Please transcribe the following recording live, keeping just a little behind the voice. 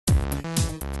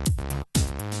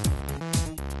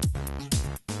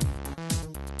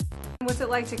What's it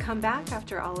like to come back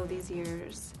after all of these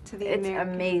years to the It's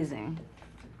American? amazing.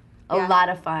 Yeah. A lot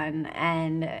of fun,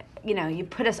 and you know, you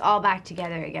put us all back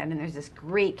together again, and there's this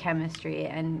great chemistry,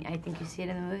 and I think you see it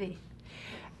in the movie.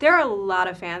 There are a lot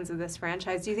of fans of this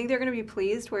franchise. Do you think they're going to be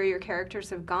pleased where your characters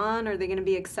have gone? Are they going to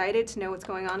be excited to know what's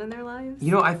going on in their lives?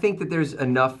 You know, I think that there's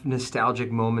enough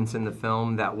nostalgic moments in the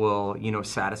film that will, you know,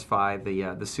 satisfy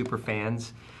the super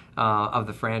fans of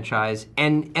the franchise,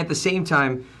 and at the same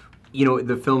time, you know,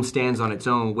 the film stands on its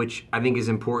own, which I think is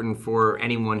important for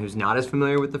anyone who's not as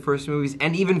familiar with the first movies,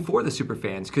 and even for the super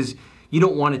fans, because you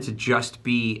don't want it to just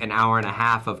be an hour and a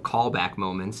half of callback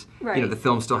moments. Right. You know, the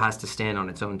film still has to stand on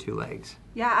its own two legs.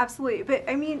 Yeah, absolutely. But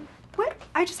I mean,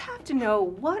 I just have to know,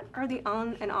 what are the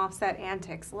on and offset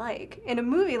antics like in a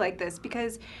movie like this?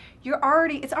 Because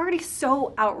it's already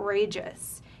so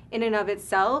outrageous in and of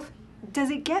itself.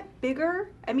 Does it get bigger?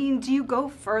 I mean, do you go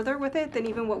further with it than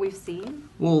even what we've seen?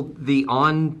 Well, the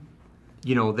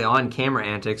on-camera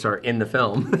antics are in the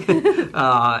film,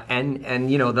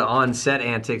 and you know, the on-set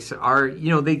antics are,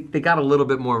 you know, they got a little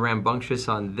bit more rambunctious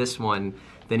on this one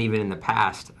than even in the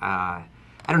past. I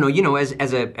don't know, you know,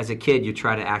 as a kid you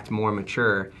try to act more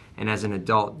mature, and as an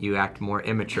adult you act more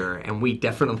immature, and we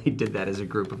definitely did that as a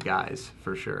group of guys,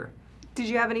 for sure. Did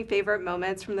you have any favorite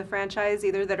moments from the franchise,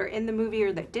 either that are in the movie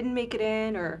or that didn't make it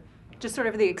in, or just sort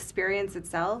of the experience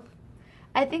itself?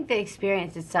 I think the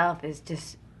experience itself is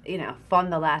just, you know, from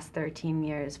the last 13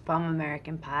 years, from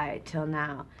American Pie till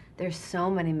now. There's so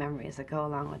many memories that go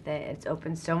along with it. It's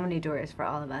opened so many doors for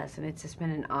all of us, and it's just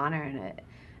been an honor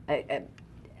and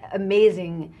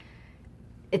amazing.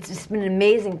 It's just been an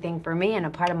amazing thing for me and a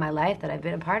part of my life that I've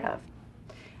been a part of.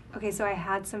 Okay, so I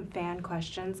had some fan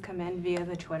questions come in via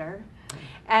the Twitter.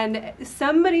 And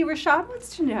Rashad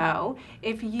wants to know,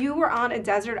 if you were on a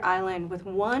desert island with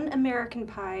one American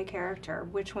Pie character,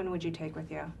 which one would you take with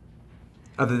you?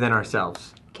 Other than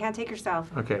ourselves. Can't take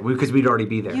yourself. Okay, because we'd already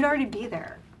be there. You'd already be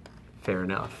there. Fair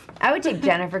enough. I would take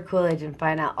Jennifer Coolidge and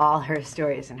find out all her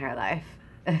stories in her life.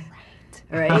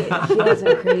 Right? She has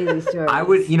some crazy stories. I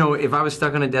would, you know, if I was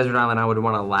stuck on a desert island, I would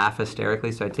want to laugh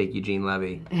hysterically, so I'd take Eugene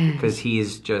Levy, because he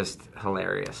is just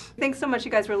hilarious. Thanks so much,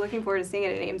 you guys. We're looking forward to seeing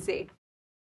it at AMC.